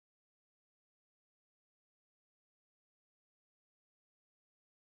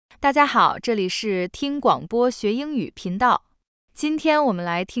大家好，这里是听广播学英语频道。今天我们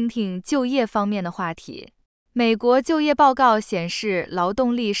来听听就业方面的话题。美国就业报告显示劳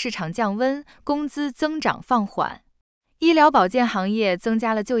动力市场降温，工资增长放缓。医疗保健行业增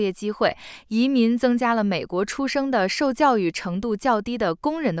加了就业机会，移民增加了美国出生的受教育程度较低的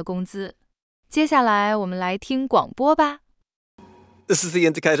工人的工资。接下来我们来听广播吧。This is The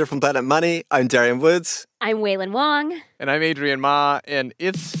Indicator from Planet Money. I'm Darian Woods. I'm Waylon Wong. And I'm Adrian Ma, and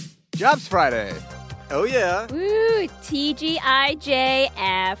it's Jobs Friday. Oh, yeah. Woo,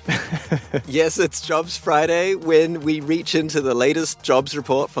 TGIJF. Yes, it's Jobs Friday when we reach into the latest jobs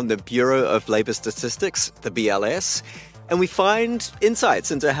report from the Bureau of Labor Statistics, the BLS, and we find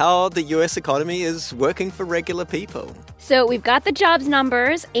insights into how the US economy is working for regular people. So we've got the jobs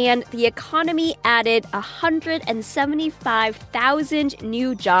numbers, and the economy added 175,000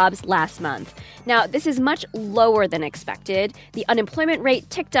 new jobs last month. Now, this is much lower than expected. The unemployment rate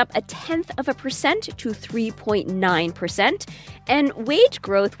ticked up 0.1% to 3.9%, and wage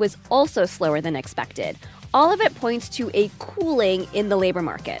growth was also slower than expected. All of it points to a cooling in the labor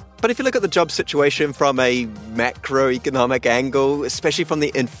market. But if you look at the job situation from a macroeconomic angle, especially from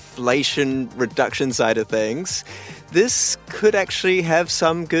the inflation reduction side of things, this could actually have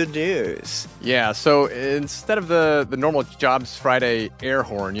some good news. Yeah, so instead of the normal Jobs Friday air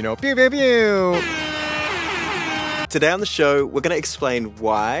horn, pew, pew, pew. Today on the show, we're going to explain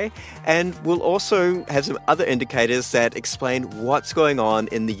why, and we'll also have some other indicators that explain what's going on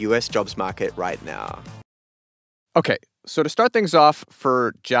in the US jobs market right now. Okay, so to start things off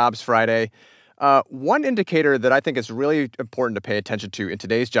for Jobs Friday, one indicator that I think is really important to pay attention to in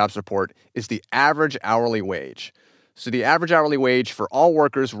today's jobs report is the average hourly wage. So the average hourly wage for all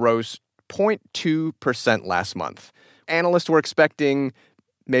workers rose 0.2% last month. Analysts were expecting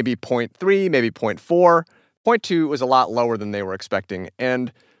maybe 0.3, maybe 0.4. 0.2 was a lot lower than they were expecting.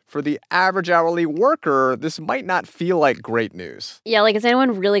 And for the average hourly worker, this might not feel like great news. Yeah, is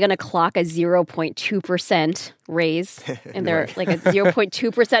anyone really going to clock a 0.2% raise in their, a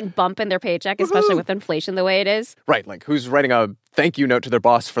 0.2% bump in their paycheck, especially with inflation the way it is? Right, who's writing a thank you note to their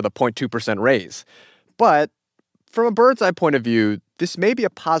boss for the 0.2% raise? But from a bird's eye point of view, this may be a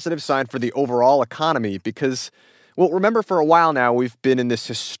positive sign for the overall economy because, remember for a while now, we've been in this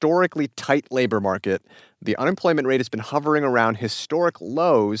historically tight labor market. The unemployment rate has been hovering around historic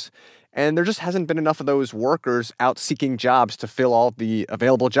lows, and there just hasn't been enough of those workers out seeking jobs to fill all the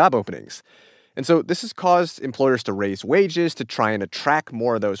available job openings. And so this has caused employers to raise wages to try and attract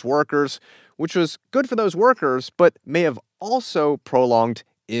more of those workers, which was good for those workers, but may have also prolonged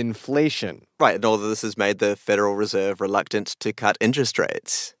inflation. Right, and all of this has made the Federal Reserve reluctant to cut interest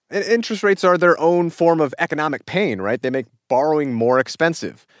rates. And interest rates are their own form of economic pain, right? They make borrowing more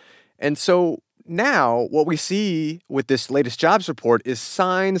expensive. And so now, what we see with this latest jobs report is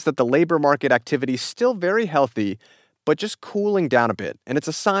signs that the labor market activity is still very healthy, but just cooling down a bit. And it's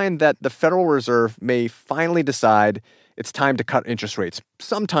a sign that the Federal Reserve may finally decide it's time to cut interest rates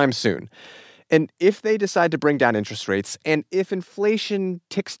sometime soon. And if they decide to bring down interest rates, and if inflation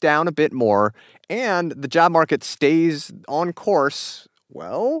ticks down a bit more, and the job market stays on course,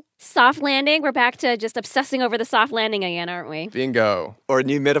 well, soft landing. We're back to just obsessing over the soft landing again, aren't we? Bingo. Or a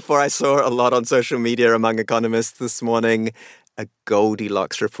new metaphor I saw a lot on social media among economists this morning, a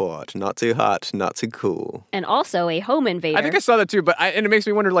Goldilocks report. Not too hot, not too cool. And also a home invader. I think I saw that too, and it makes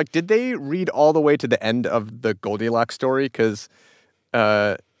me wonder, did they read all the way to the end of the Goldilocks story? Because it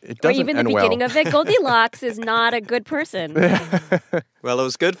doesn't end well. Or even the beginning of it. Goldilocks is not a good person. Well, it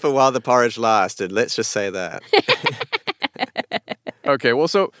was good for while the porridge lasted. Let's just say that. Okay,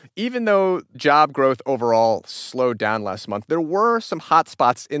 so even though job growth overall slowed down last month, there were some hot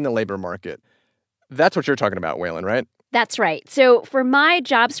spots in the labor market. That's what you're talking about, Waylon, right? That's right. So for my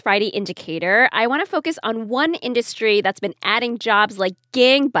Jobs Friday indicator, I want to focus on one industry that's been adding jobs like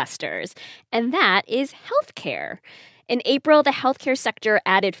gangbusters, and that is healthcare. In April, the healthcare sector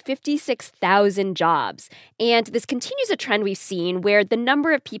added 56,000 jobs. And this continues a trend we've seen where the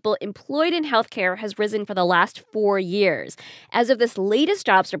number of people employed in healthcare has risen for the last 4 years. As of this latest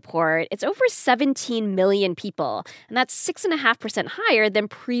jobs report, it's over 17 million people. And that's 6.5% higher than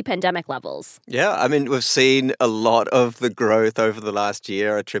pre-pandemic levels. Yeah, we've seen a lot of the growth over the last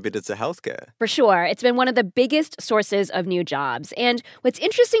year attributed to healthcare. For sure. It's been one of the biggest sources of new jobs. And what's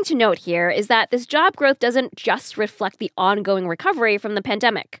interesting to note here is that this job growth doesn't just reflect the ongoing recovery from the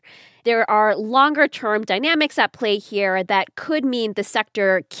pandemic. There are longer-term dynamics at play here that could mean the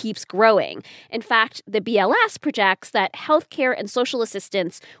sector keeps growing. In fact, the BLS projects that healthcare and social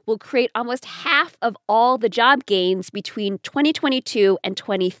assistance will create almost half of all the job gains between 2022 and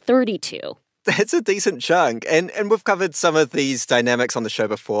 2032. That's a decent chunk. And we've covered some of these dynamics on the show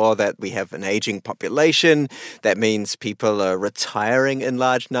before, that we have an aging population. That means people are retiring in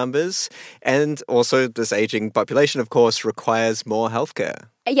large numbers. And also this aging population, of course, requires more healthcare.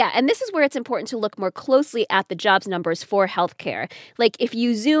 Yeah, and this is where it's important to look more closely at the jobs numbers for healthcare. Like if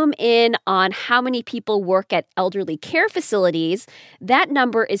you zoom in on how many people work at elderly care facilities, that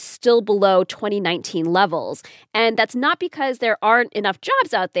number is still below 2019 levels. And that's not because there aren't enough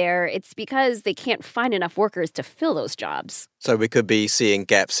jobs out there. It's because they can't find enough workers to fill those jobs. So we could be seeing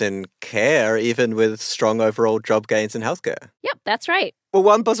gaps in care even with strong overall job gains in healthcare. Yep, that's right. Well,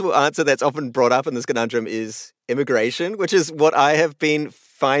 one possible answer that's often brought up in this conundrum is immigration, which is what I have been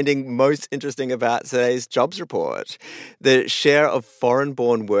finding most interesting about today's jobs report. The share of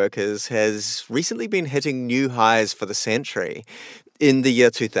foreign-born workers has recently been hitting new highs for the century. In the year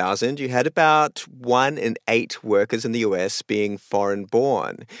 2000, you had about 1 in 8 workers in the US being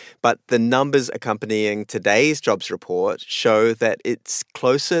foreign-born. But the numbers accompanying today's jobs report show that it's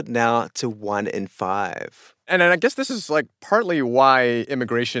closer now to 1 in 5. And I guess this is like partly why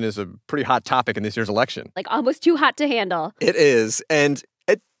immigration is a pretty hot topic in this year's election. Like almost too hot to handle. It is. And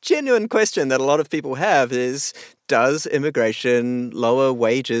a genuine question that a lot of people have is, does immigration lower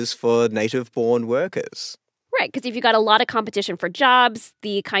wages for native-born workers? Right, because if you've got a lot of competition for jobs,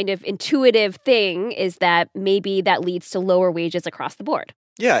 the kind of intuitive thing is that maybe that leads to lower wages across the board.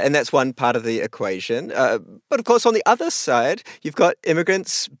 Yeah, and that's one part of the equation. But of course, on the other side, you've got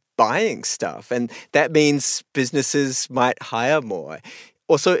immigrants buying stuff, and that means businesses might hire more.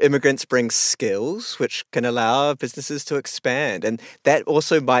 Also, immigrants bring skills, which can allow businesses to expand, and that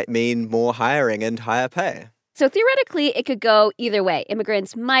also might mean more hiring and higher pay. So theoretically, it could go either way.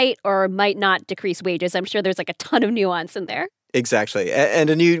 Immigrants might or might not decrease wages. I'm sure there's like a ton of nuance in there. Exactly. And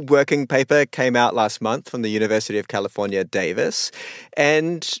a new working paper came out last month from the University of California, Davis.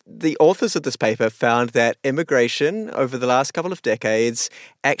 And the authors of this paper found that immigration over the last couple of decades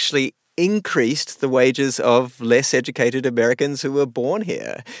actually increased the wages of less educated Americans who were born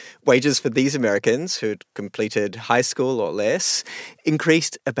here. Wages for these Americans who'd completed high school or less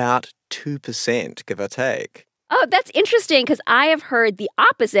increased about 2%, give or take. Oh, that's interesting because I have heard the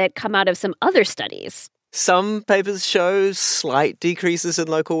opposite come out of some other studies. Some papers show slight decreases in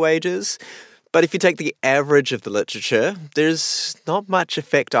local wages, but if you take the average of the literature, there's not much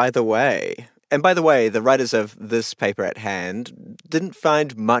effect either way. And by the way, the writers of this paper at hand didn't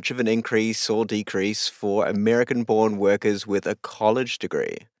find much of an increase or decrease for American-born workers with a college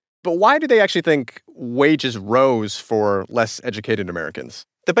degree. But why do they actually think wages rose for less educated Americans?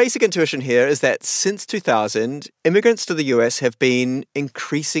 The basic intuition here is that since 2000, immigrants to the US have been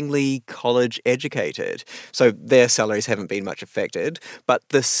increasingly college educated. So their salaries haven't been much affected, but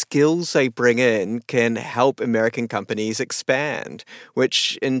the skills they bring in can help American companies expand,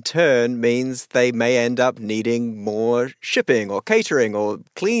 which in turn means they may end up needing more shipping or catering or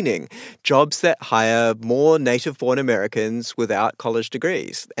cleaning, jobs that hire more native-born Americans without college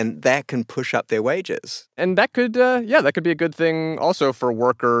degrees, and that can push up their wages. And that could, that could be a good thing also for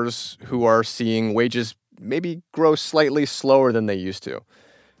workers who are seeing wages maybe grow slightly slower than they used to,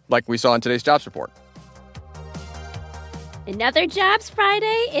 like we saw in today's jobs report. Another Jobs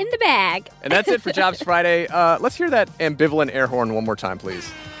Friday in the bag. And that's it for Jobs Friday. Let's hear that ambivalent air horn one more time, please.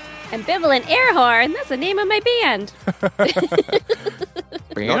 Ambivalent air horn? That's the name of my band.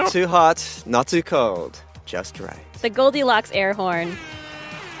 Not too hot, not too cold, just right. The Goldilocks air horn.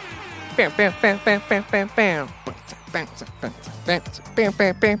 Bam, bam, bam, bam, bam, bam, bam. Bam, bam, bam,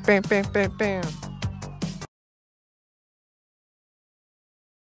 bam, bam, bam, bam, bam.